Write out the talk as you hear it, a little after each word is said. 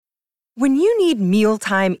When you need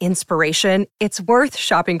mealtime inspiration, it's worth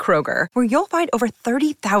shopping Kroger, where you'll find over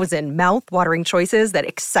 30,000 mouth-watering choices that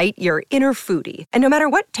excite your inner foodie. And no matter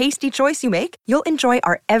what tasty choice you make, you'll enjoy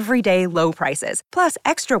our everyday low prices, plus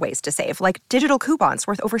extra ways to save, like digital coupons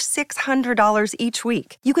worth over $600 each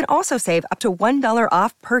week. You can also save up to $1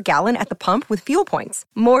 off per gallon at the pump with fuel points.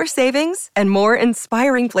 More savings and more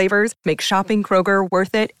inspiring flavors make shopping Kroger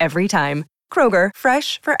worth it every time. Kroger,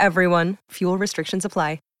 fresh for everyone. Fuel restrictions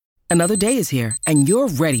apply. Another day is here, and you're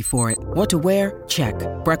ready for it. What to wear? Check.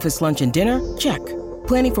 Breakfast, lunch, and dinner? Check.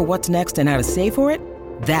 Planning for what's next and how to save for it?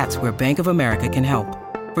 That's where Bank of America can help.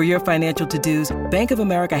 For your financial to-dos, Bank of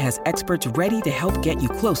America has experts ready to help get you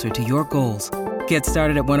closer to your goals. Get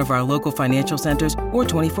started at one of our local financial centers or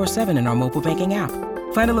 24/7 in our mobile banking app.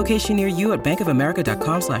 Find a location near you at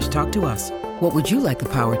bankofamerica.com/talktous. What would you like the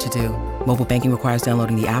power to do? Mobile banking requires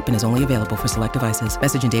downloading the app and is only available for select devices.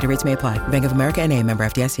 Message and data rates may apply. Bank of America N.A., member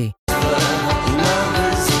FDIC.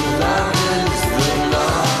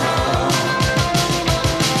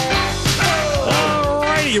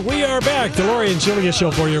 Alrighty, we are back. The Lori and Julia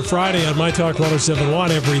Show for your Friday on My Talk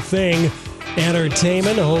 107.1. Everything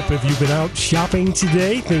entertainment. I hope if you've been out shopping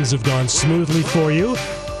today, things have gone smoothly for you.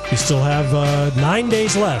 You still have 9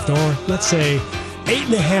 days left, or let's say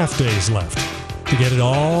 8.5 days left to get it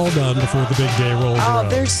all done before the big day rolls around. Oh,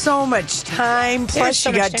 there's so much time. Plus,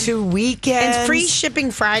 you got 2 weekends. And free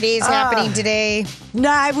shipping Fridays happening today. No,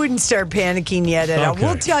 I wouldn't start panicking yet at all. Okay.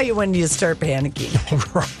 We'll tell you when you start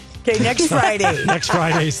panicking. Right. Okay, next Friday. Next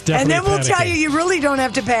Friday's definitely And then we'll tell panicking. you really don't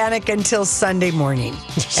have to panic until Sunday morning.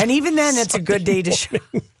 And even then, it's a good day to shop.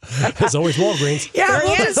 There's always Walgreens. Yeah,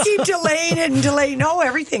 we'll just keep delaying it and delaying. No,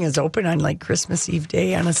 everything is open on like Christmas Eve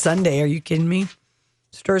day on a Sunday. Are you kidding me?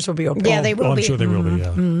 Stores will be open. Yeah, they will I'm be. sure they will be,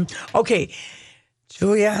 yeah. Okay,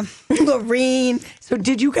 Julia. Lorene. So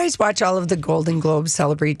did you guys watch all of the Golden Globes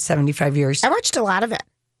celebrate 75 years? I watched a lot of it.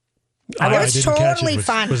 I It was didn't catch totally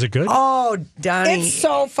fun. Was it good? Oh, Donnie. It's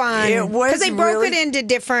so fun. It was because they broke really it into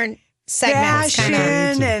different segments. fashion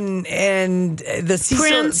Kind of. and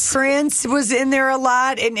the Prince was in there a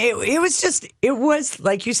lot, and it was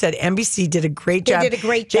like you said, NBC did a great job. They did a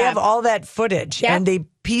great They job. have all that footage, Yep. and they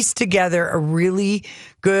pieced together a really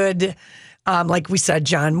good. Like we saw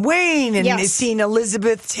John Wayne and Yes. seeing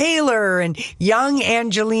Elizabeth Taylor and young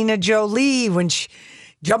Angelina Jolie when she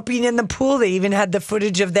jumping in the pool. They even had the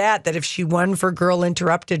footage of that if she won for Girl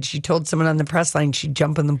Interrupted, she told someone on the press line she'd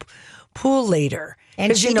jump in the pool later.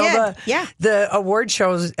 And 'Cause she did. The award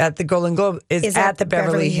shows at the Golden Globe is at the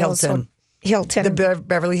Beverly Hilton. Hilton. The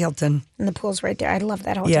Beverly Hilton. And the pool's right there. I love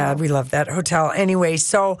that hotel. Yeah, we love that hotel. Anyway,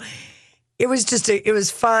 so it was just it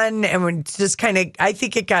was fun, and we just kind of I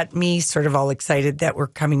think it got me sort of all excited that we're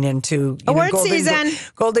coming into Award season.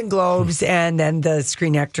 Golden Globes, and then the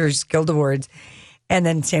Screen Actors Guild Awards, and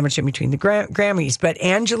then sandwiched in between the Grammys. But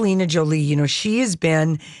Angelina Jolie, she's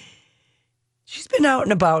been out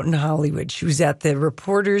and about in Hollywood. She was at the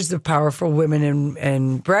Reporters, the Powerful Women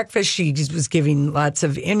and Breakfast. She was giving lots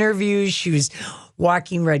of interviews. She was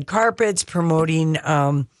walking red carpets, promoting.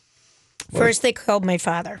 First, they killed my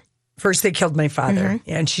father. First, They Killed My Father.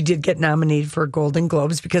 And she did get nominated for Golden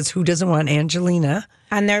Globes because who doesn't want Angelina?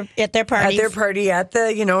 At their party. At their party, and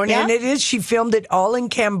it is. She filmed it all in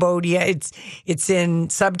Cambodia. It's in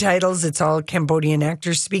subtitles. It's all Cambodian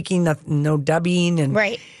actors speaking, no dubbing and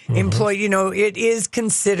Right. employed. It is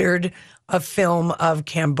considered a film of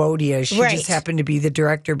Cambodia. She Right. just happened to be the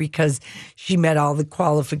director because she met all the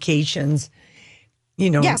qualifications.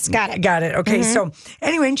 Yes, got it. Got it. Okay, so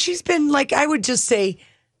anyway, and she's been like I would just say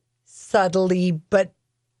subtly, but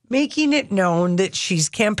making it known that she's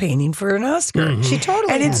campaigning for an Oscar. She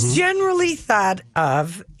totally And is. it's generally thought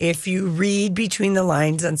of, if you read between the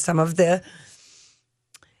lines on some of the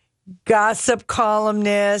gossip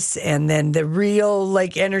columnists and then the real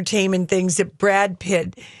entertainment things, that Brad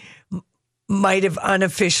Pitt might have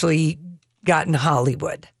unofficially gotten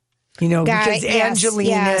Hollywood. Because it, yes, Angelina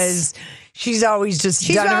yes. is, she's always just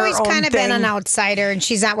She's done her always own kind of thing. been an outsider, and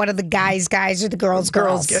she's not one of the guys or the girls.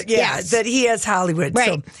 Yeah, Yes. that he has Hollywood.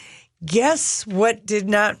 Right. So guess what did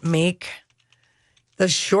not make the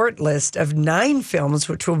short list of 9 films,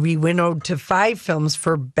 which will be winnowed to 5 films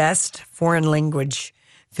for Best Foreign Language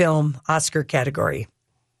Film Oscar category?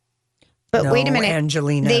 But No, wait a minute.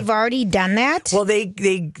 Angelina. They've already done that? Well,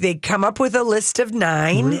 they come up with a list of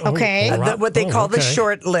 9. Okay. What they call the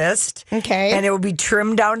short list. Okay. And it will be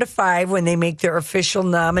trimmed down to 5 when they make their official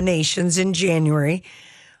nominations in January.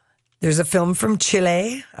 There's a film from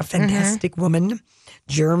Chile, A Fantastic Woman,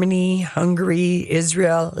 Germany, Hungary,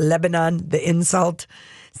 Israel, Lebanon, The Insult,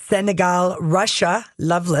 Senegal, Russia,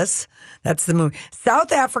 Loveless. That's the movie.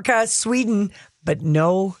 South Africa, Sweden, but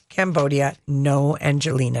no Cambodia, no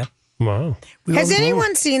Angelina. Wow. Has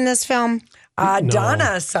anyone seen this film?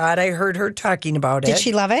 Donna saw it. I heard her talking about it. Did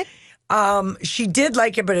she love it? She did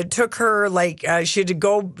like it, but it took her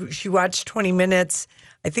she watched 20 minutes.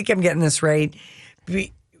 I think I'm getting this right.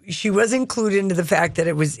 She was included into the fact that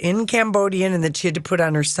it was in Cambodian and that she had to put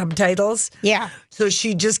on her subtitles. Yeah. So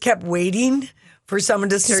she just kept waiting for someone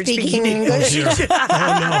to start speaking English.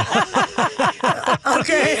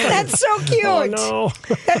 Okay. That's so cute. Oh, no.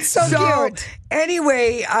 That's so cute.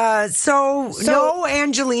 Anyway, so no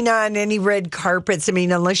Angelina on any red carpets. I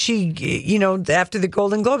mean, unless she, after the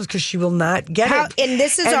Golden Globes, because she will not get it. And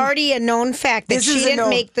this is already a known fact that this she is a didn't known-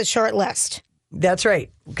 make the short list. That's right,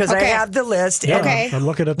 because I Okay. have the list. Yeah, And Okay. I'm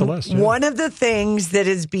looking at the list. Yeah. one of the things that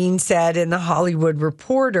is being said in the Hollywood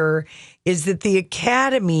Reporter is that the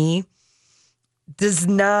Academy does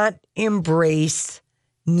not embrace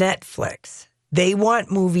Netflix. They want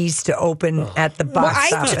movies to open at the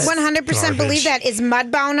box I office. 100% believe that. Is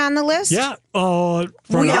Mudbound on the list? Yeah. For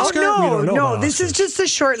We an don't Oscar? know. We don't know No, about this is Oscars. just a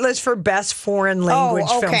short list for best foreign language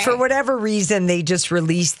film. okay. For whatever reason, they just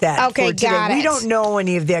released that. Okay, for today. got We it. don't know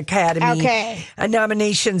any of the Academy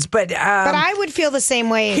nominations, but But I would feel the same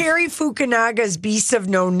way. Cary Fukunaga's Beasts of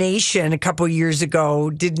No Nation a couple years ago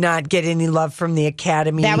did not get any love from the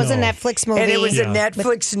Academy. That was a Netflix movie. And it was a Yeah.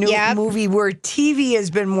 Netflix Yep. movie where TV has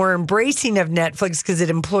been more embracing of Netflix because it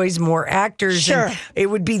employs more actors. Sure. And it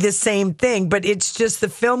would be the same thing, but it's just the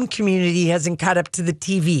film community hasn't caught up to the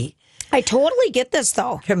TV I totally get this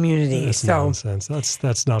though. community. That's So nonsense.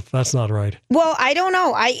 That's not right. Well, I don't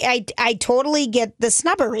know. I totally get the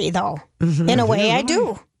snubbery though. In a way, I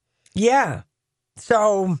do. yeah.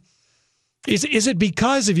 So Is it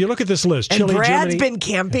because if you look at this list, and Chile, Brad's Germany, been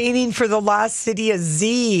campaigning for The Lost City of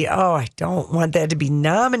Z. Oh, I don't want that to be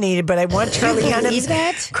nominated, but I want Charlie believe Hunnam's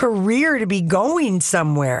that? career to be going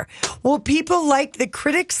somewhere. Well, people the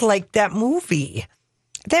critics like that movie.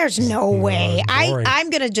 There's no way. boring.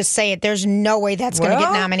 I'm going to just say it. There's no way that's going to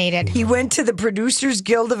get Well, nominated. He went to the Producers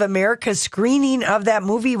Guild of America screening of that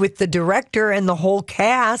movie with the director and the whole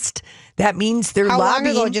cast. That means they're How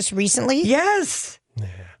lobbying. long ago? Just recently? Yes.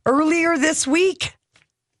 Earlier this week.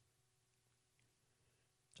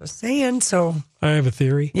 Just saying. So, I have a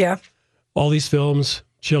theory. yeah. All these films,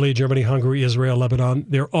 Chile, Germany, Hungary, Israel, Lebanon,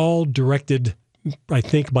 they're all directed, I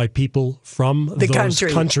think, by people from The those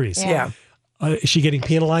country. countries. Yeah. Is she getting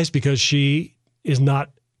penalized because she is not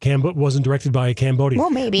wasn't directed by a Cambodian? Well,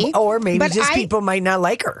 maybe. Or maybe But just people might not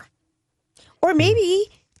like her. Or maybe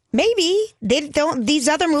they don't. These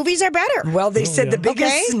other movies are better. Well, they said the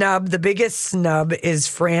biggest Okay. snub is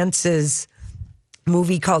France's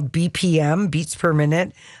movie called BPM, Beats Per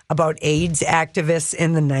Minute, about AIDS activists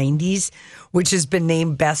in the 90s, which has been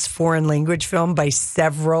named Best Foreign Language Film by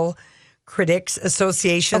several critics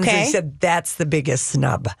associations. Okay. They said that's the biggest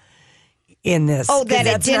snub in this. Oh, 'cause that it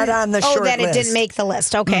that's didn't. not on the short that it list. didn't make the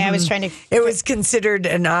list. Okay, I was trying to. It was considered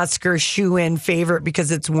an Oscar shoe-in favorite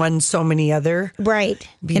because it's won so many other Right,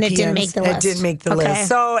 and it didn't make the list. It didn't make the Okay. list.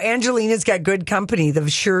 So Angelina's got good company. The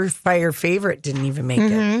surefire favorite didn't even make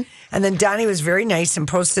Mm-hmm. it. And then Donnie was very nice and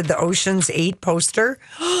posted the Ocean's 8 poster.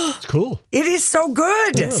 It's cool. It is so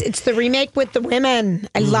good. It's the remake with the women.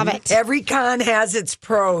 I love it. Every con has its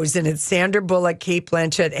pros, and it's Sandra Bullock, Kate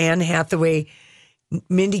Blanchett, Anne Hathaway,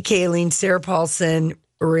 Mindy Kaling, Sarah Paulson,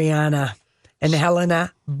 Rihanna, and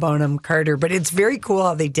Helena Bonham Carter. But it's very cool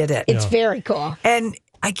how they did it. It's very cool. And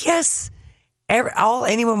I guess all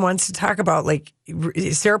anyone wants to talk about, like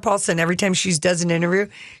Sarah Paulson, every time she does an interview,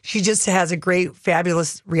 she just has a great,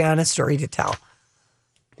 fabulous Rihanna story to tell.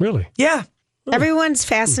 Really? Yeah. Everyone's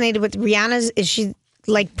fascinated with Rihanna's. Is she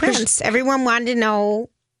like Prince? Everyone wanted to know.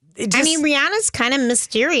 I mean, Rihanna's kind of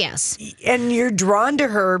mysterious. and you're drawn to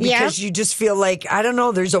her because Yeah. you just feel like, I don't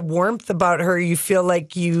know, there's a warmth about her. You feel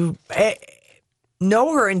like you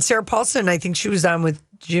know her. And Sarah Paulson, I think she was on with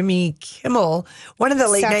Jimmy Kimmel, one of the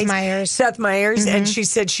late Seth nights. Meyers. Seth Meyers. And she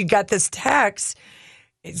said she got this text.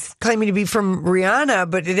 It's claiming to be from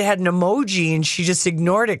Rihanna, but it had an emoji, and she just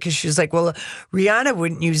ignored it because she was like, well, Rihanna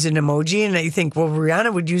wouldn't use an emoji. And I think, well,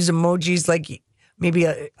 Rihanna would use emojis like maybe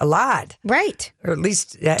a lot, Right. or at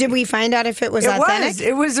least. Did we find out if it was authentic?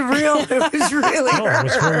 It was real. It was really Oh, it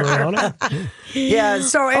was from Rihanna? Yeah.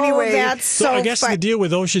 So anyway, oh, that's so, I guess fun. the deal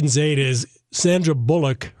with Ocean's 8 is Sandra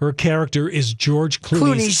Bullock, her character is George Clooney's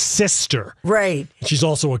Clooney's- sister. right. She's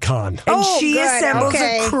also a con. And Oh, she good. assembles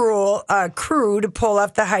Okay. a crew to pull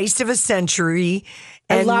off the heist of a century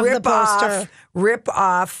I and love the poster. rip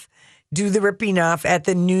off do the ripping off at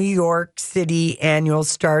the New York City annual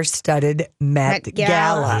star-studded Met Gala.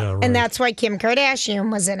 Yeah, right. And that's why Kim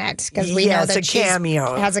Kardashian was in it, because we know that a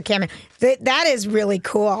cameo. has a cameo. That is really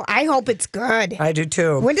cool. I hope it's good. I do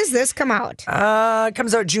too. When does this come out? It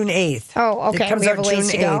comes out June 8th. Oh, okay. It comes We have out a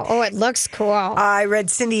ways June to go. 8th. Oh, it looks cool. I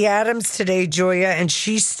read Cindy Adams today, Julia, and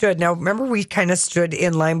she stood. Now, remember we kind of stood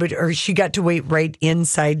in line, or she got to wait right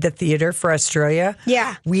inside the theater for Australia.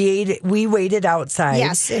 Yeah. We waited outside.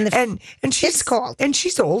 Yes, and she's it's cold. and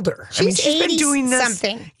she's older. She's been 80 doing this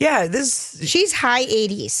something. Yeah, She's high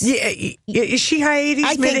 80s. Yeah, is she high 80s,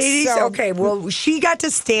 I mid think 80s? so. Okay, well, she got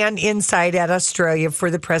to stand inside at Australia for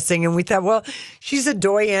the pressing, and we thought, well, she's a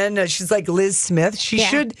doyen. She's like Liz Smith. She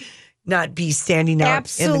should not be standing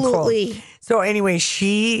out in the cold. Absolutely. So anyway,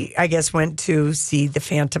 she, I guess, went to see The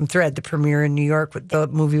Phantom Thread, the premiere in New York with the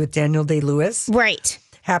movie with Daniel Day-Lewis. Right.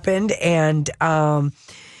 Happened, and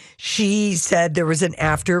she said there was an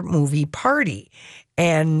after-movie party.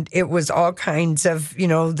 And it was all kinds of,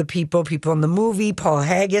 the people in the movie. Paul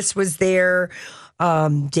Haggis was there,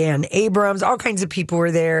 Dan Abrams, all kinds of people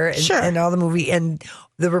were there, and all the movie. And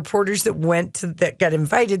the reporters that got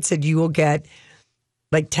invited said you will get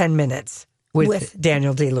like 10 minutes with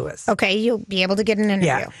Daniel Day-Lewis. Okay, you'll be able to get an interview.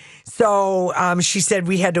 Yeah. So she said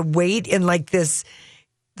we had to wait in like this.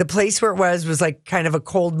 The place where it was like kind of a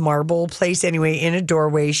cold marble place. Anyway, in a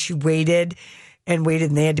doorway, she waited. And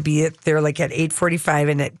they had to be there like at 8:45,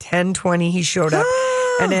 and at 10:20 he showed up,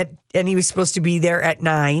 and he was supposed to be there at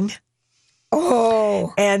 9.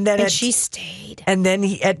 Oh, and then she stayed. And then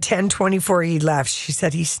at 10:24 he left. She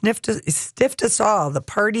said he stiffed us all, the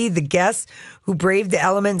party, the guests who braved the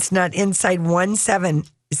elements. Not inside 1 second,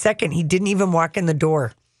 he didn't even walk in the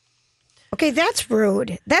door. Okay, that's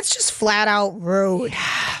rude. That's just flat out rude.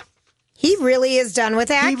 He really is done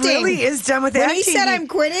with acting. He really is done with acting. When he said I'm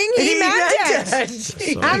quitting, he meant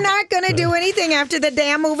it. I'm not going to do anything after the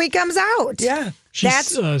damn movie comes out. Yeah. She's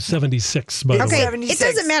 76, by the way. Okay, 76. it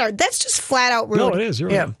doesn't matter. That's just flat out rude. No, it is.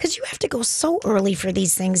 You're right. Because you have to go so early for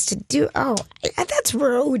these things to do. Oh, that's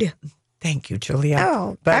rude. Thank you, Julia.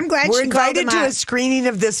 Oh, I'm glad we're she called invited him to out. a screening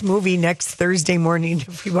of this movie next Thursday morning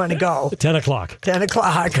if you want to go. 10 o'clock. 10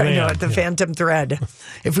 o'clock, I know, at the Phantom Thread.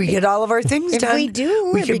 If we get all of our things done. If we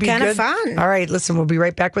do, it'd be kind of fun. All right, listen, we'll be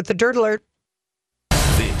right back with the Dirt Alert.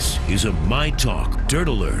 This is a My Talk Dirt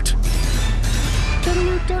Alert.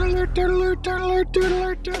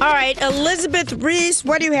 All right, Elizabeth Reese,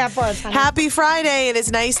 what do you have for us, honey? Happy Friday. It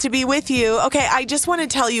is nice to be with you. Okay, I just want to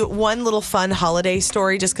tell you one little fun holiday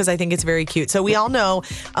story just because I think it's very cute. So we all know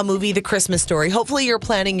a movie, The Christmas Story. Hopefully you're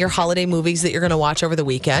planning your holiday movies that you're going to watch over the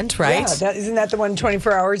weekend, right? Yeah, isn't that the one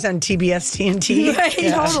 24 hours on TBS TNT? Right,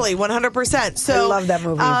 Yeah. Totally, 100%. So I love that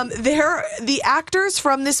movie. The actors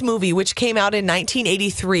from this movie, which came out in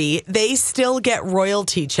 1983, they still get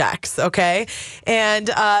royalty checks, okay?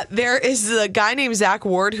 And there is a guy named Zach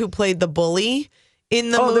Ward who played the bully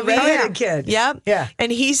in the movie. The redheaded kid. Yep. Yeah.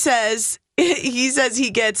 And he says he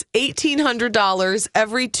gets $1,800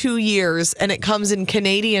 every 2 years, and it comes in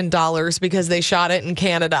Canadian dollars because they shot it in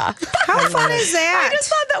Canada. How fun is that? I just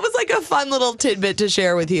thought that was like a fun little tidbit to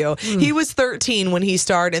share with you. He was 13 when he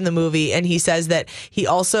starred in the movie, and he says that he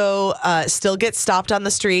also still gets stopped on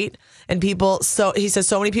the street, and he says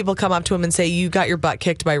so many people come up to him and say, "You got your butt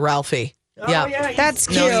kicked by Ralphie." Yeah. That's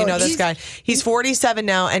cute. No, you know this guy. He's 47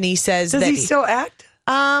 now, and he says Does that he still act?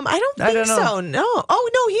 I don't think so. No. Oh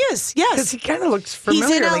no, he is. Yes, Because he kind of looks familiar.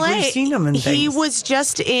 he's in LA. Like we've seen him in things. He was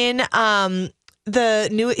just in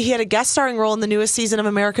he had a guest starring role in the newest season of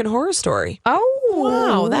American Horror Story. Oh,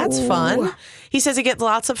 Wow, that's fun. He says he gets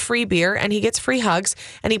lots of free beer and he gets free hugs,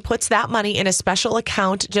 and he puts that money in a special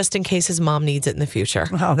account just in case his mom needs it in the future.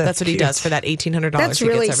 Wow, that's what he cute. does for that $1,800 That's he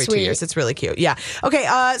really gets every sweet. 2 years. It's really cute. Yeah. Okay,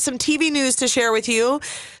 some TV news to share with you.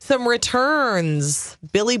 Some returns.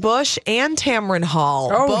 Billy Bush and Tamron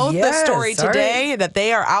Hall. Oh, Both yes. the story All today that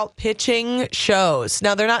they are out pitching shows.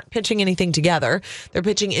 Now, they're not pitching anything together. They're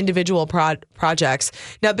pitching individual projects.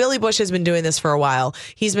 Now, Billy Bush has been doing this for a while.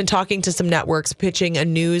 He's been talking to some networks, pitching a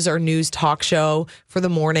news or news talk show for the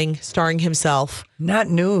morning, starring himself. Not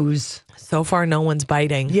news. So far, no one's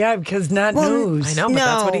biting. Yeah, because news. I know, but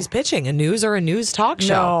that's No. what he's pitching, a news or a news talk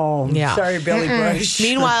show. No. Yeah. Sorry, Billy Bush.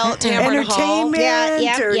 Meanwhile, Tamron Hall. Entertainment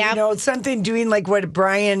Yeah, or, yeah. something doing like what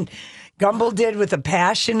Brian Gumbel did with a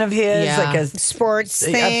passion of his, Yeah. like a Sports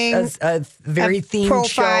thing. a very themed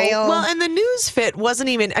profile. show. Well, and the news fit wasn't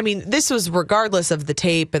even, I mean, this was regardless of the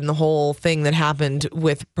tape and the whole thing that happened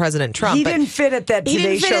with President Trump. He but didn't fit at that he Today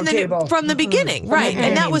didn't fit Show in the, table. from the beginning, right?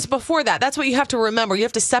 And that was before that. That's what you have to remember. You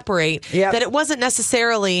have to separate Yep. that it wasn't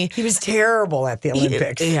necessarily. He was terrible at the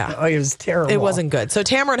Olympics. yeah. Oh, he was terrible. It wasn't good. So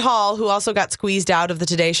Tamron Hall, who also got squeezed out of the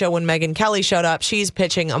Today Show when Megyn Kelly showed up, she's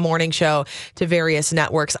pitching a morning show to various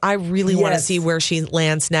networks. I really want to Yes. see where she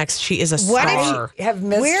lands next. She is a What if star. Have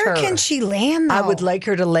missed Where her. can she land, though? I would like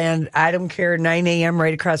her to land, I don't care, 9 a.m.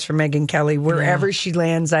 right across from Megyn Kelly. Wherever she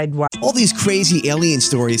lands, I'd watch. All these crazy alien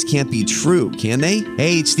stories can't be true, can they?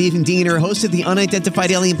 Hey, it's Stephen Diener, host of the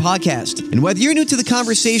Unidentified Alien Podcast. And whether you're new to the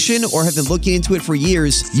conversation or have been looking into it for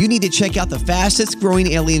years, you need to check out the fastest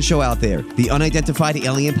growing alien show out there, the Unidentified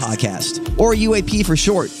Alien Podcast, or UAP for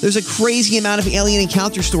short. There's a crazy amount of alien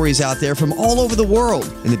encounter stories out there from all over the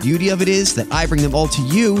world. And the beauty of it is that I bring them all to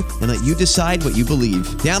you and let you decide what you believe.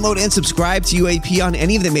 Download and subscribe to UAP on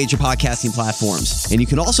any of the major podcasting platforms. And you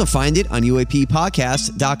can also find it on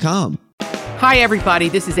UAPpodcast.com. Hi, everybody.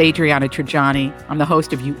 This is Adriana Trajani. I'm the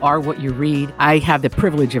host of You Are What You Read. I have the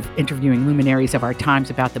privilege of interviewing luminaries of our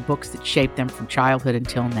times about the books that shaped them from childhood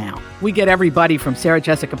until now. We get everybody from Sarah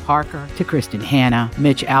Jessica Parker to Kristen Hanna,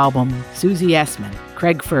 Mitch Albom, Susie Essman,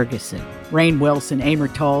 Craig Ferguson, Rainn Wilson, Amor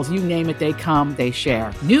Tolls, you name it, they come, they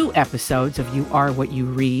share. New episodes of You Are What You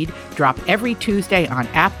Read drop every Tuesday on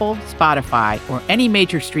Apple, Spotify, or any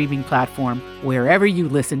major streaming platform wherever you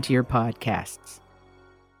listen to your podcasts.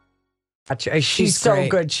 She's so great.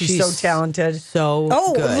 good. She's so talented. So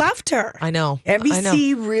good. Loved her. I know.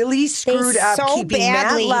 NBC really screwed up so keeping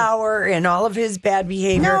badly. Matt Lauer and all of his bad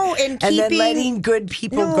behavior, No, and then keeping- letting good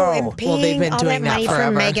people go. And paying Well, they've been all doing that that money from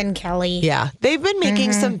forever. Megyn Kelly. Yeah, they've been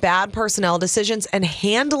making some bad personnel decisions and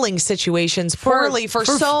handling situations poorly for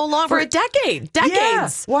so long, for a decade, decades.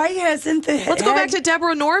 Yeah. Why hasn't the Let's go back to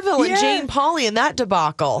Deborah Norville and Yeah. Jane Pauley and that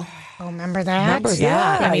debacle. Oh, remember that? Remember that?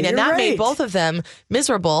 Yeah, I mean, and you're that made right. both of them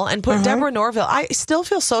miserable and put Deborah Norville. I still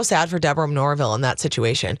feel so sad for Deborah Norville in that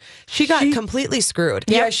situation. She got completely screwed.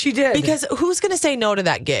 Yeah, she did. Because who's going to say no to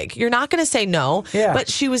that gig? You're not going to say no. Yeah. But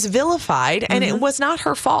she was vilified, and it was not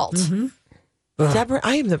her fault. Deborah,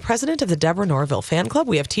 I am the president of the Deborah Norville fan club.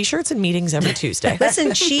 We have T-shirts and meetings every Tuesday.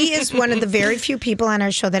 Listen, she is one of the very few people on our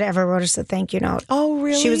show that ever wrote us a thank you note. Oh,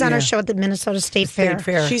 really? She was on our show at the Minnesota State Fair.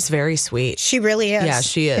 She's very sweet. She really is. Yeah,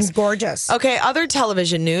 she is. And gorgeous. Okay, other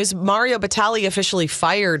television news. Mario Batali officially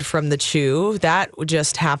fired from the Chew. That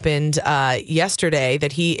just happened yesterday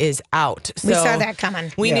that he is out. We So saw that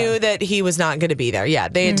coming. We knew that he was not going to be there. Yeah,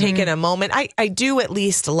 they had taken a moment. I do at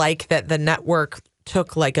least like that the network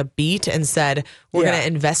took like a beat and said, we're going to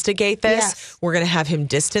investigate this. Yes. We're going to have him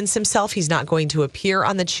distance himself. He's not going to appear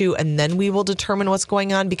on the Chew, and then we will determine what's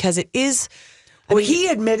going on, because it is. Well, he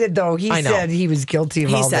admitted though. He I know. said he was guilty of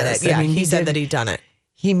He all said this. it. Yeah, I mean, he said did- that he'd done it.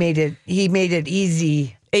 He made it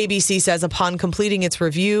easy. ABC says upon completing its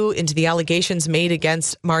review into the allegations made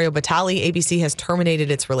against Mario Batali, ABC has terminated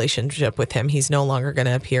its relationship with him. He's no longer going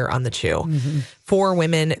to appear on the Chew. 4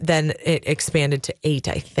 women, then it expanded to 8,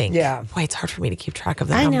 I think. Yeah. Boy, it's hard for me to keep track of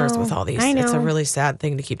the I numbers know. with all these. I It's a know. really sad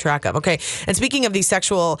thing to keep track of. Okay. And speaking of these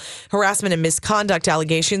sexual harassment and misconduct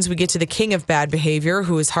allegations, we get to the king of bad behavior,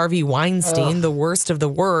 who is Harvey Weinstein, the worst of the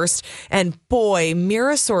worst. And boy,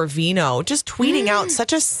 Mira Sorvino just tweeting out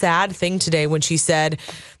such a sad thing today when she said,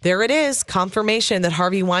 there it is, confirmation that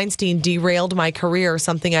Harvey Weinstein derailed my career,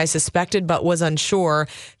 something I suspected but was unsure.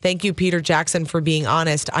 Thank you, Peter Jackson, for being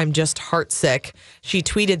honest. I'm just heartsick. She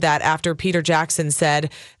tweeted that after Peter Jackson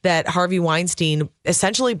said that Harvey Weinstein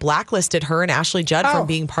essentially blacklisted her and Ashley Judd from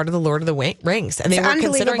being part of the Lord of the Rings. And they It's were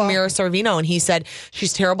considering unbelievable. Mira Sorvino, and he said,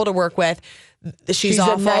 she's terrible to work with. She's a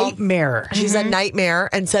awful. nightmare. She's a nightmare,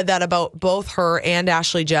 and said that about both her and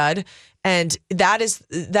Ashley Judd. And that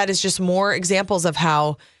is just more examples of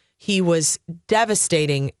how he was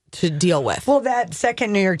devastating to deal with. Well, that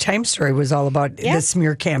second New York Times story was all about the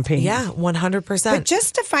smear campaign. Yeah, 100%. But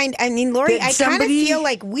just to find, I mean, Lori, Did I kind of somebody- feel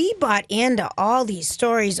like we bought into all these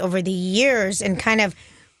stories over the years and kind of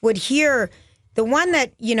would hear the one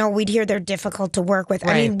that, you know, we'd hear they're difficult to work with.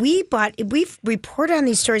 I Right. mean, we've reported on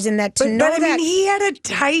these stories and that to know But I that. mean, he had a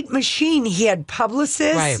tight machine. He had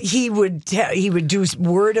publicists. Right. He would do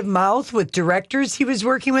word of mouth with directors he was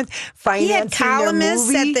working with, financing he had columnists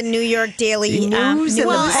their movie. at the New York Daily News and News. the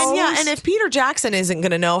Well, Post. and yeah, and if Peter Jackson isn't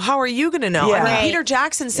going to know, how are you going to know? Yeah. I mean, Right. Peter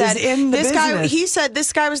Jackson said in the this guy. business. He said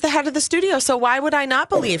this guy was the head of the studio, so why would I not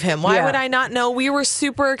believe him? Why Yeah. would I not know? We were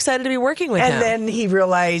super excited to be working with him. And then he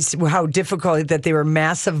realized how difficult like that they were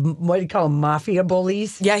massive, what do you call them, mafia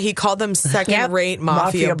bullies? Yeah, he called them second-rate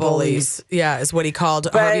mafia bullies. Yeah, is what he called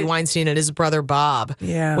Harvey Weinstein and his brother Bob.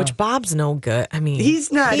 Yeah. Which Bob's no good. I mean,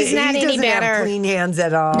 He's not any doesn't better. have clean hands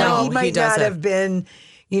at all. No, he might he not doesn't. have been,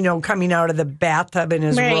 coming out of the bathtub in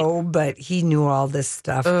his robe, but he knew all this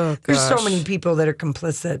stuff. Oh, There's so gosh. many people that are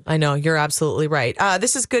complicit. I know, you're absolutely right.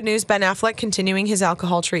 This is good news. Ben Affleck continuing his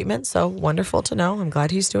alcohol treatment, so wonderful to know. I'm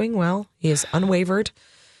glad he's doing well. He is unwavered.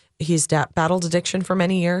 He's battled addiction for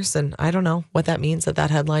many years, and I don't know what that means that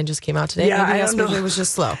headline just came out today. Yeah, maybe I that's don't because know. it was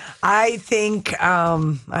just slow. I think, I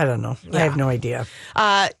don't know. I have no idea.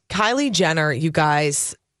 Kylie Jenner, you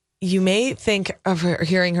guys, you may think of her,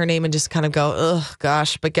 hearing her name and just kind of go, oh,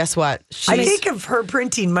 gosh, but guess what? I think of her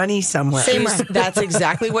printing money somewhere. That's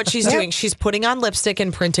exactly what she's doing. She's putting on lipstick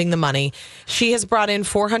and printing the money. She has brought in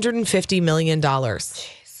 $450 million.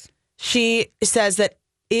 She says that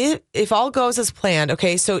if all goes as planned,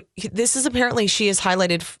 okay, so this is apparently she has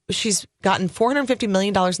highlighted, she's gotten $450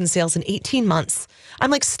 million in sales in 18 months. I'm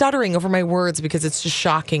like stuttering over my words because it's just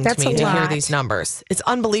shocking That's to me a to hear lot. these numbers. It's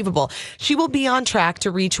unbelievable. She will be on track to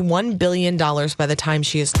reach $1 billion by the time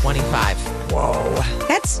she is 25. Whoa.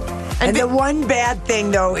 That's The one bad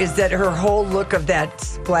thing, though, is that her whole look of that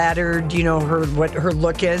splattered, what her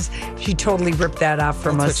look is, she totally ripped that off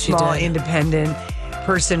from That's a what she small did. independent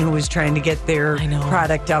person who was trying to get their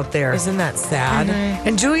product out there. Isn't that sad?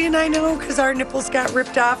 And Julie and I know because our nipples got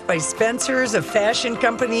ripped off by Spencer's, a fashion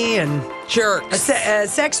company, and Jerks. a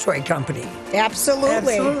sex toy company.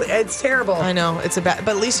 absolutely. It's terrible. I know, it's a bad,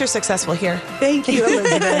 but at least you're successful here. Thank you,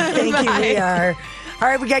 Elizabeth. Thank you. Bye. We are. All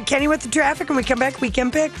right, we got Kenny with the traffic, and we come back,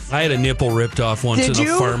 weekend picks. I had a nipple ripped off once Did in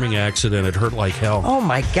you? a farming accident. It hurt like hell. Oh,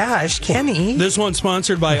 my gosh, Kenny. This one's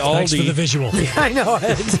sponsored by Thanks for the Aldi. visual. I know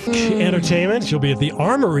it. Entertainment. You'll be at the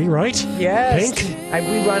Armory, right? Yes. Pink.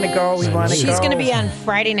 We want to go. We want to go. She's going to be on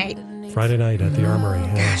Friday night. Friday night at the Armory.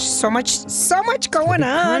 Yeah. So much going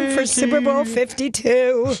on for Super Bowl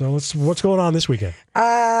 52. So what's going on this weekend? Should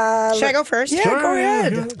I go first? Yeah, go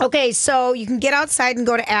ahead. Okay, so you can get outside and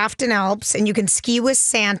go to Afton Alps, and you can ski with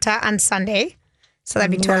Santa on Sunday. So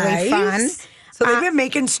that'd be totally fun. So they've been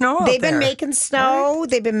making snow out They've there. been making snow. Right.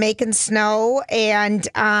 They've been making snow, and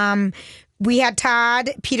we had Todd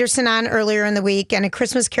Peterson on earlier in the week, and A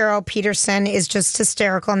Christmas Carol Peterson is just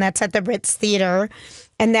hysterical, and that's at the Ritz Theater.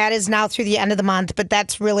 And that is now through the end of the month, but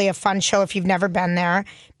that's really a fun show if you've never been there.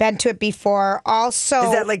 Been to it before. Also,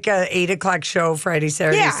 is that like a 8:00 show Friday,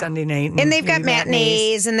 Saturday, Sunday night? And they've got maybe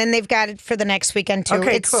matinees, and then they've got it for the next weekend too.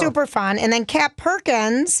 Okay, it's cool. super fun. And then Kat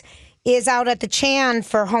Perkins is out at the Chan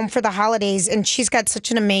for Home for the Holidays, and she's got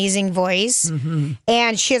such an amazing voice. Mm-hmm.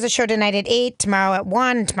 And she has a show tonight at 8, tomorrow at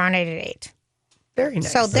 1, and tomorrow night at 8. Very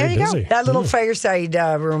nice. So there Very you busy. go. That little fireside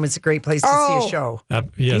room is a great place to see a show. Yes,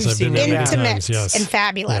 You've I've been seen there it, many Intimate times. Yes. and Yeah,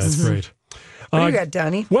 fabulous. that's great. What do you got,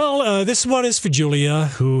 Donnie? Well, this one is for Julia,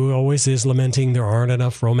 who always is lamenting there aren't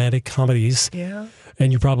enough romantic comedies. Yeah.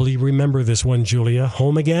 And you probably remember this one, Julia.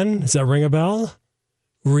 Home Again? Does that ring a bell?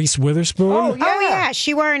 Reese Witherspoon? Oh, yeah. Oh yeah,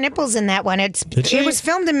 she wore her nipples in that one. Did she? It was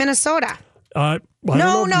filmed in Minnesota. I don't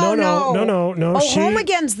No. know. No. Oh, Home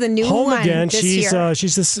Again's the new Home one Again. this She's year.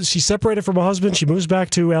 she's separated from her husband. She moves back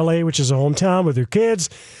to L.A., which is her hometown, with her kids.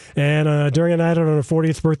 And during a night on her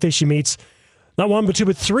 40th birthday, she meets not one but two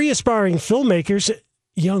but three aspiring filmmakers,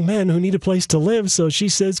 young men who need a place to live. So she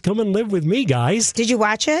says, "Come and live with me, guys." Did you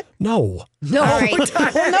watch it? No. No. All right.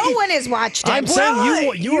 Well, no one has watched it. I'm saying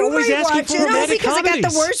you always may asking watch for it. no, romantic because I comedies.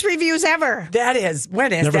 got the worst reviews ever. That is.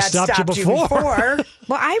 When has Never that stopped you you before. before?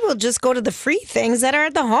 Well, I will just go to the free things that are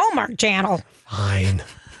at the Hallmark Channel. Fine.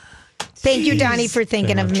 Thank you, Donnie, for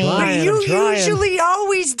thinking I'm of me. trying. You I'm trying. usually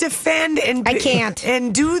always defend and I can't.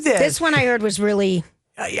 and do this. This one I heard was really.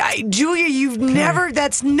 Julia, you've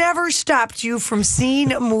that's never stopped you from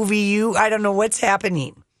seeing a movie. I don't know what's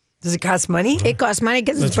happening. Does it cost money? It costs money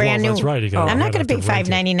because it's brand new. That's right. You gotta I'm not right going to pay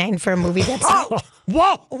after renting. $5.99 for a movie. That's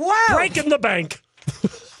Whoa! Wow. Breaking the bank.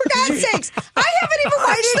 for God's sakes. I haven't even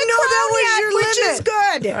watched didn't The know that Crown was yet, your which limit. is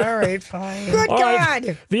good. All right, fine. Good All right.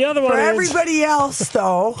 God. The other one For is everybody else,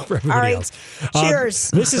 though. for everybody All right. else.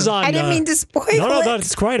 Cheers. This is on. I didn't mean to spoil No, it.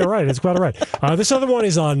 that's quite all right. It's quite all right. This other one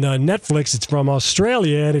is on Netflix. It's from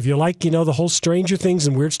Australia, and if you like, the whole Stranger Things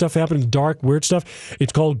and weird stuff happening, dark, weird stuff,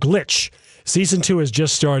 it's called Glitch. Season 2 has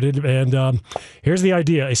just started, and here's the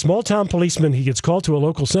idea. A small-town policeman, he gets called to a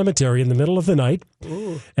local cemetery in the middle of the night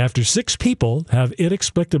after 6 people have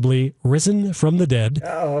inexplicably risen from the dead.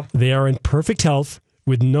 Uh-oh. They are in perfect health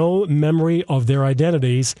with no memory of their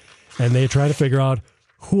identities, and they try to figure out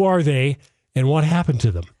who are they and what happened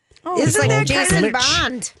to them. It's like that Jason Glitch.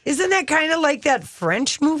 Bond. Isn't that kind of like that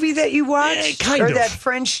French movie that you watched? kind or of. that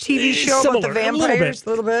French TV show about the Similar, a little vampires? bit. A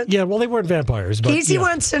little bit. Yeah, well, they weren't vampires. But Casey yeah.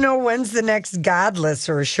 wants to know when's the next Godless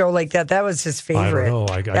or a show like that. That was his I favorite. don't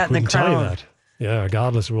know. I That and The couldn't tell you Crown. that. Yeah,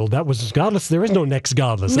 Godless. Well, that was Godless. There is no next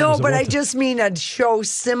Godless. That No, was but an I old- just mean a show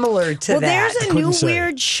similar to Well, that. there's a new couldn't say.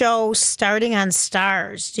 weird show starting on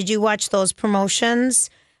Stars. Did you watch those promotions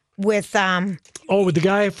with with the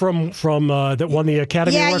guy from that won the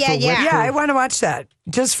Academy Yeah, Award yeah, for yeah. Yeah, I want to watch that.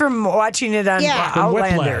 Just from watching it on Yeah. From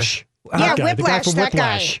Outlander. Whiplash. Yeah, That guy, the guy Whiplash, from that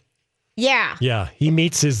guy. Whiplash. Yeah. Yeah, he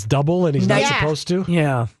meets his double and he's not Yeah. supposed to.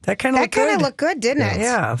 Yeah, that kind of That looked kind good. of looked good, didn't it?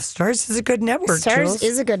 Yeah, Stars is a good network. Stars Jules.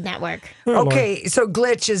 is a good network. Okay, so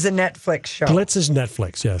Glitch is a Netflix show. Glitz is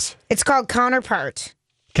Netflix, yes. It's called Counterpart.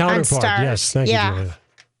 Counterpart, Stars. yes. Thank Yeah. you, Julia.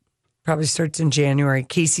 Probably starts in January.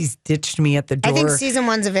 Casey's ditched me at the door. I think season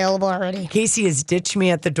 1's available already. Casey has ditched me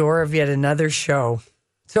at the door of yet another show.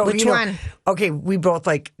 So Which one? Okay, we both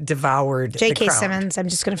devoured J.K. The Crown. Simmons. I'm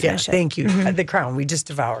just going to Yeah, finish it. thank you. The Crown. We just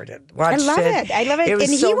devoured it. I Watched love it. I love it. was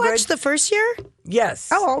And so he watched good. the first year? Yes.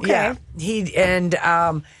 Oh, okay. Yeah. He and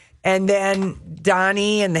then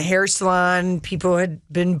Donnie and the hair salon people had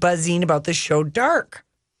been buzzing about the show Dark.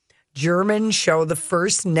 German show, the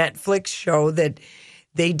first Netflix show that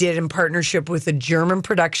they did in partnership with a German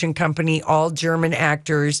production company, all German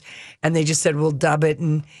actors, and they just said we'll dub it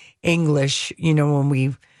in English, when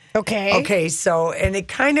we Okay. Okay, so, and it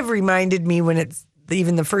kind of reminded me when it's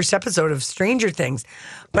even the first episode of Stranger Things,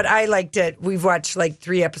 but I liked it. We've watched like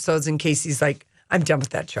 3 episodes, and Casey's like, I'm done with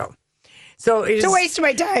that show. So It's a waste of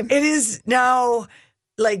my time. It is now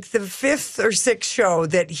like the 5th or 6th show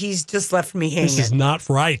that he's just left me hanging. This is not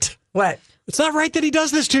right. What? It's not right that he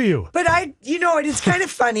does this to you. But it is kind of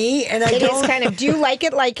funny, and I It don't. is kind of, do you like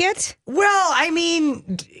it? Well, I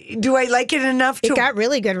mean, do I like it enough to? It got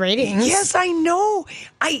really good ratings. Yes, I know.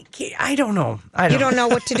 I don't know. You don't know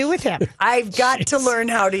what to do with him. I've got to learn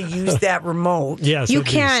how to use that remote. Yes, You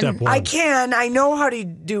that'd be can. step one. I can. I know how to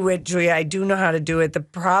do it, Julia. I do know how to do it. The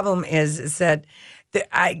problem is that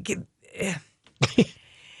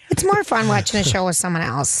It's more fun watching a show with someone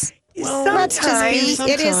else. sometimes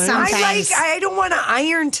it is sometimes. I don't want to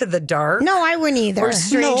iron to the dark. No, I wouldn't either. Or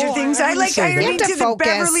Stranger No, Things. I I wouldn't like say that. ironing You have to to the focus.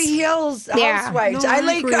 Beverly Hills Yeah. Housewives. No, I I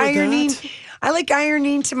like agree with ironing. that. I like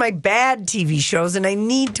ironing to my bad TV shows, and I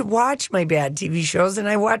need to watch my bad TV shows, and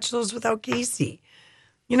I watch those without Casey.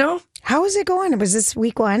 How is it going? Was this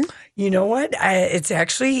week 1? You know what? It's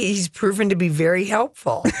actually he's proven to be very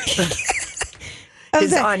helpful.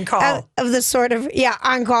 His on-call. Of the sort of,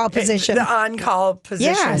 on-call position. The on-call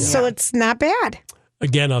position. Yeah, so it's not bad.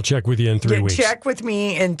 Again, I'll check with you in 3 weeks. Check with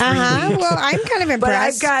me in 3 Uh-huh. weeks. Well, I'm kind of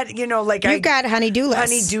impressed. But I've got, You've got honey-do lists.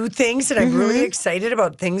 honey-do things that I'm really excited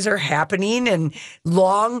about. Things are happening and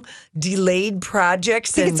long delayed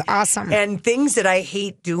projects. I think and, it's awesome. And things that I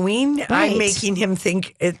hate doing. Right. I'm making him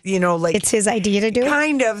think, like It's his idea to do it.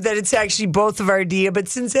 kind of that it's actually both of our idea. But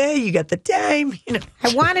since, you got the time,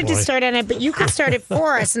 I wanted to start on it, but you can start it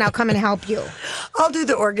for us, and I'll come and help you. I'll do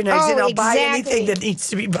the organizing. Oh, I'll buy exactly. anything that needs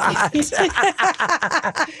to be bought.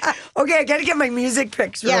 Okay, I got to get my music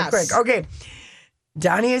picks real Yes. quick. Okay.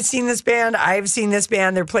 Donnie has seen this band. I've seen this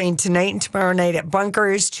band. They're playing tonight and tomorrow night at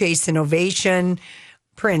Bunkers, Chase Innovation,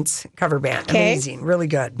 Prince cover band. Okay. Amazing. Really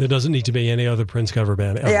good. There doesn't need to be any other Prince cover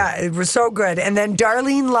band ever. Yeah, it was so good. And then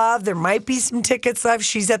Darlene Love, there might be some tickets left.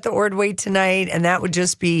 She's at the Ordway tonight, and that would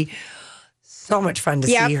just be so much fun to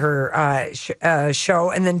see her show.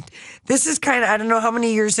 And then this is kind of, I don't know how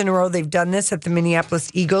many years in a row they've done this at the Minneapolis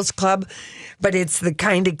Eagles Club, but it's the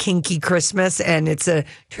kind of kinky Christmas, and it's a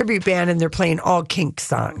tribute band, and they're playing all kink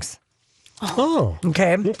songs. Oh,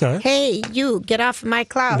 Okay. okay. Hey, you, get off my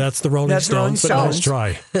cloud. That's the Rolling That's Rolling Stones, but nice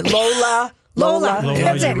Stones. try. Lola. Lola. Lola,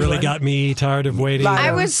 That's you it. really got me tired of waiting.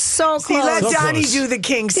 I was so close. See, let So Donnie close. do the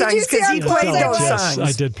kink Did you songs see because how he close played I those was? Yes, songs.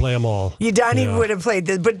 I did play them all. Donnie Yeah. would have played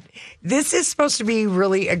this, but this is supposed to be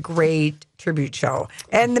really a great tribute show.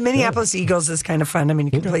 And the Minneapolis Eagles is kind of fun. I mean,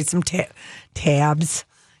 you can play some tabs,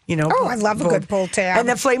 Oh, I love a good pull tab. And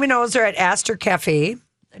the Flamin' O's are at Astor Cafe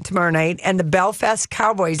tomorrow night, and the Belfast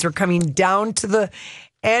Cowboys are coming down to the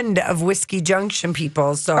end of Whiskey Junction,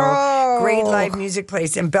 people. So great live music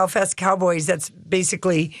place. And Belfast Cowboys, that's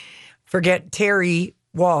basically, forget Terry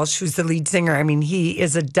Walsh, who's the lead singer. I mean, he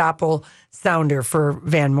is a doppel sounder for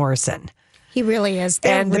Van Morrison. He really is.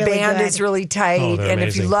 They're And the really band good. is really tight. Oh, they're and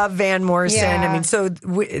if you amazing. love Van Morrison, Yeah. I mean, so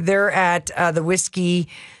they're at the Whiskey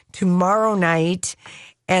tomorrow night.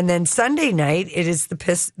 And then Sunday night, it is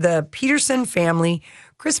the Peterson family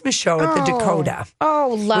Christmas show at the Dakota.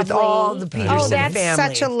 Oh, lovely. With all the Peterson Oh, that's family.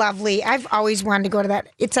 such a lovely. I've always wanted to go to that.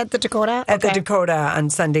 It's at the Dakota? At the Okay. Dakota on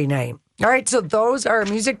Sunday night. All right, so those are our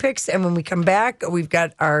music picks. And when we come back, we've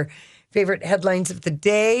got our favorite headlines of the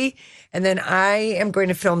day. And then I am going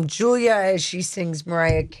to film Julia as she sings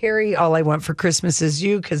Mariah Carey, All I Want for Christmas Is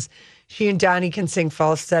You, because she and Donnie can sing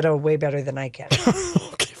falsetto way better than I can.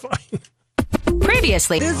 Okay, fine.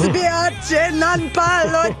 Previously. Dispiace non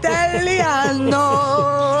parlo italiano.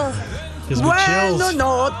 Gives me chills.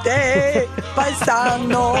 Buonanotte,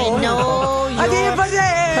 paesano. I know you're perfect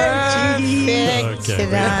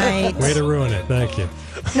tonight. Way to ruin it. Thank you.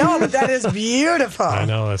 No, but that is beautiful. I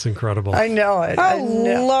know. That's incredible. I know it. Oh,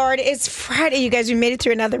 Lord. It's Friday, you guys. We made it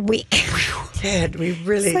through another week. Did we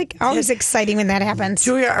really? It's like always exciting when that happens.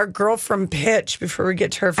 Julia, our girl from Pitch, before we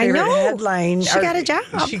get to her favorite headline. She got a job.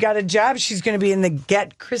 She got a job. She's going to be in the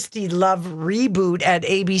Get Christy Love reboot at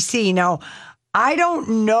ABC. Now, I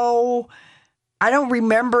don't know. I don't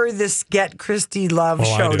remember this Get Christy Love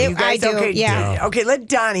show. I do. You guys, I do, okay, yeah. Okay, let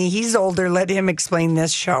Donnie, he's older, let him explain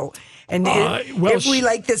this show. And if we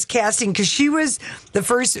like this casting, because she was the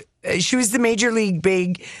first, she was the Major League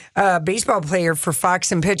baseball player for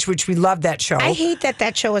Fox and Pitch, which we love that show. I hate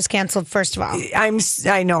that show was canceled, first of all.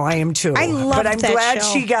 I know, I am too. I love But I'm that glad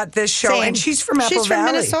show. she got this show. Same. And she's from Apple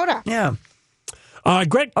Valley. Minnesota. Yeah.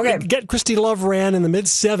 Get Christy Love ran in the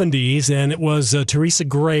mid-'70s, and it was Teresa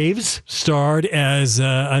Graves starred as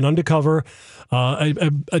an undercover,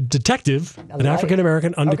 a detective, an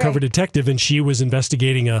African-American undercover detective, and she was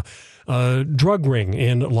investigating a drug ring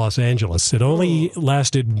in Los Angeles. It only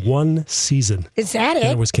lasted one season. Is that And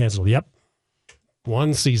it? it was canceled. Yep.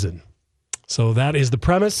 One season. So that is the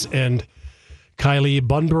premise, and Kylie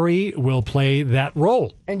Bunbury will play that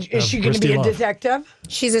role. And is she going to be a detective?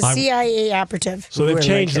 She's a CIA operative. So they've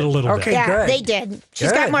changed it a little bit. Okay, Yeah, good. they did. She's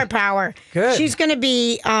Good. got more power. Good. She's going to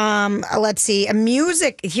be, let's see, a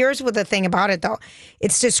music. Here's what the thing about it, though.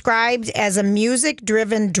 It's described as a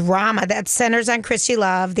music-driven drama that centers on Christy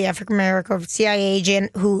Love, the African-American CIA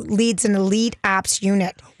agent who leads an elite ops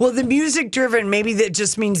unit. Well, the music-driven, maybe that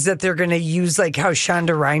just means that they're going to use like how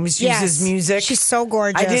Shonda Rhimes uses music. She's so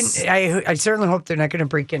gorgeous. I certainly hope they're not going to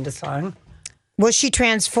break into song. Well, she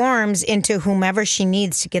transforms into whomever she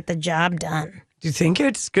needs to get the job done. Do you think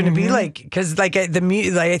it's going to be like, because like I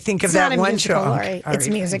think of It's that not a one musical, show. Lori. All It's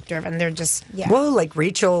right. music-driven. They're just, yeah. Well, like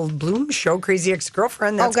Rachel Bloom's show, Crazy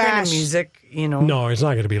Ex-Girlfriend, that's kind of gosh. music, you know. No, it's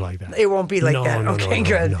not going to be like that. It won't be like No, that. no, Okay, no,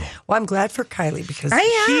 good. no. Well, I'm glad for Kylie because I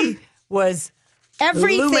am. she was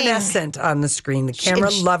Everything. luminescent on the screen. The camera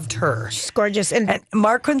loved her. She's gorgeous. And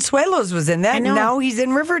Mark Consuelos was in that, and know. now he's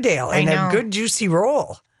in Riverdale in know. a good, juicy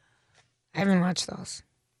role. I haven't watched those.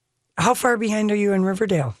 How far behind are you in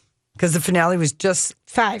Riverdale? Because the finale was just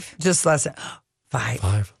 5. less than 5.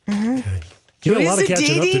 5. Okay. You got a lot of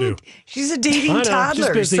catching up to do. She's a I dating know, toddler,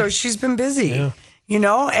 she's busy. so she's been busy. Yeah. You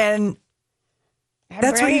know, and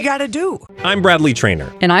that's what you got to do. I'm Bradley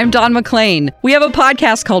Trainer. And I'm Don McClain. We have a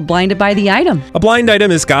podcast called Blinded by the Item. A blind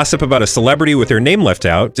item is gossip about a celebrity with their name left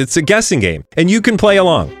out. It's a guessing game, and you can play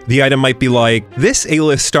along. The item might be like, this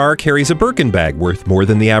A-list star carries a Birkin bag worth more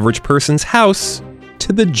than the average person's house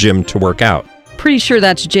to the gym to work out. Pretty sure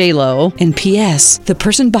that's J-Lo. And P.S. the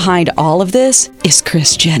person behind all of this is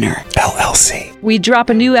Kris Jenner, LLC. We drop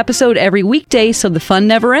a new episode every weekday so the fun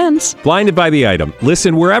never ends. Blinded by the Item.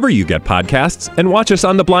 Listen wherever you get podcasts and watch us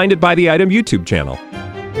on the Blinded by the Item YouTube channel.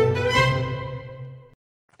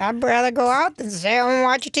 I'd rather go out than stay home and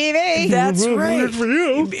watch TV. That's Good right. for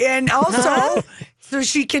you. And also, so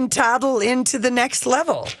she can toddle into the next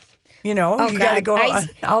level. You know, you got to go on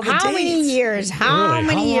all the How dates. many years? How Really?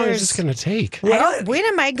 many How long years? is this going to take? Well, when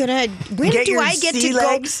am I gonna? When get do your I get to sea go?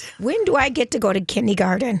 legs? When do I get to go to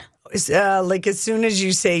kindergarten? like as soon as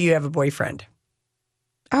you say you have a boyfriend.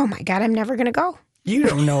 Oh my God! I'm never gonna go. You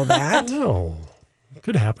don't know that. No.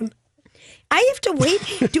 Could happen. I have to wait.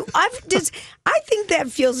 I think that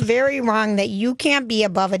feels very wrong that you can't be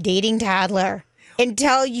above a dating toddler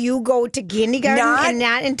until you go to kindergarten and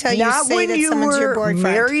not until you say when that you someone's your were boyfriend.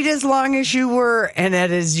 married as long as you were and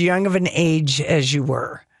at as young of an age as you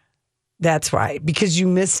were. That's why. Because you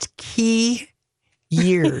missed key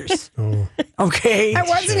years. Okay. I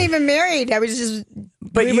wasn't even married. I was just.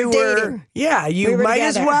 But we you were dating. Yeah, you We were might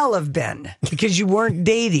as together. well have been because you weren't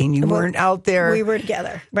dating. You weren't out there We were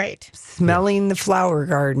together, right? smelling the flower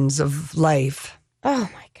gardens of life. Oh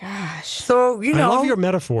my gosh! So, you know. I love your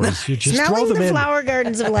metaphors. You just throw Smelling them the in. flower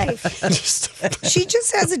gardens of life. She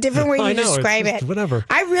just has a different way I to know, it's describe just it. whatever.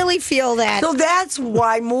 I really feel that. So that's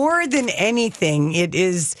why, more than anything, it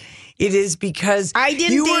is because I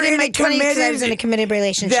didn't you were date in my a 20s because I was in a committed. committed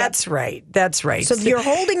relationship. That's right. That's right. So you're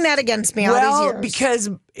holding that against me all these years. Because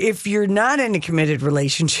if you're not in a committed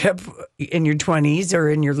relationship in your 20s or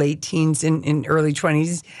in your late teens, in early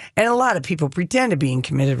 20s, and a lot of people pretend to be in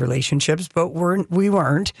committed relationships, but we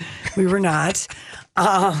weren't. We were not.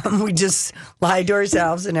 We just lied to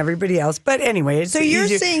ourselves and everybody else. But anyway, so you're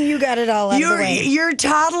saying you got it all out of the way. You're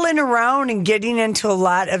toddling around and getting into a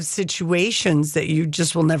lot of situations that you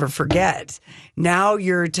just will never forget. Now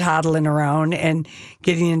you're toddling around and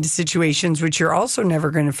getting into situations which you're also never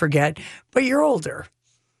going to forget, but you're older.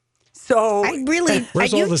 So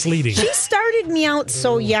where's all this leading? She started me out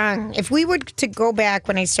so young. If we were to go back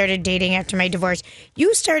when I started dating after my divorce,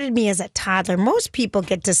 you started me as a toddler. Most people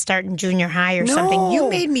get to start in junior high or something. You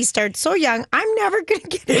made me start so young. I'm never going to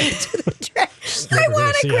get into the trash. I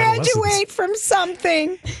want to graduate from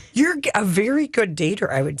something. You're a very good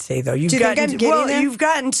dater, I would say, though. You've you've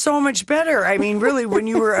gotten so much better. I mean, really, when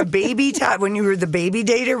you were a baby, when you were the baby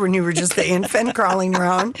dater, when you were just the infant crawling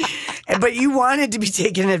around, but you wanted to be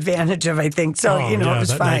taken advantage of, I think. So, it was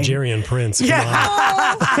that fine. Nigerian prince.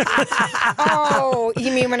 Oh,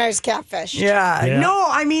 you mean when I was catfished? Yeah. No,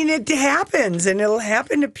 I mean, it happens, and it'll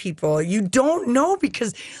happen to people. You don't know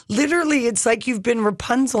because literally it's like you've been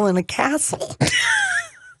Rapunzel in a castle.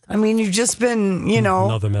 I mean, you've just been,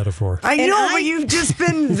 Another metaphor. I know, but you've just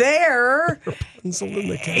been there. Rapunzel in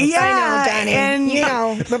the castle. Yeah, I know, Donnie.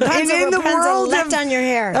 And, Rapunzel, in the world left on your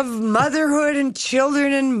hair. of motherhood and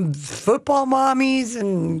children and football mommies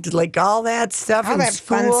and like all that stuff all in that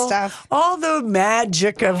school. fun stuff. All the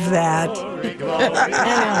magic of that. I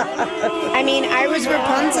know. I mean, I was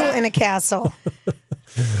Rapunzel in a castle.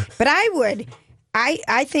 But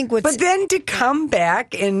I think what's... But then to come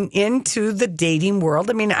back into the dating world,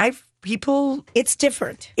 I mean, it's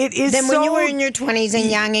different. It is than when you were in your 20s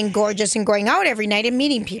and young and gorgeous and going out every night and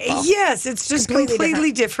meeting people. Yes, it's just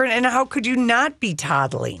completely different. And how could you not be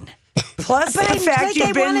toddling? Plus the fact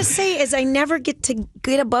I want to say is I never get to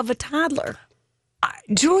get above a toddler.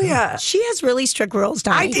 Julia. She has really strict rules,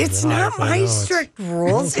 Donnie. It's not my strict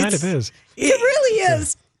rules. It kind of is. It really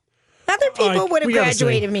is. Other people would have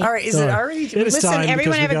graduated me. All right, is it already? Listen,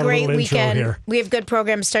 everyone have a great weekend. Here. We have good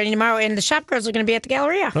programs starting tomorrow, and the Shop Girls are going to be at the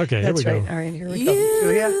Galleria. Okay, That's here we right. go. All right, here we go.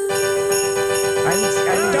 Julia.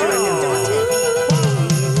 I'm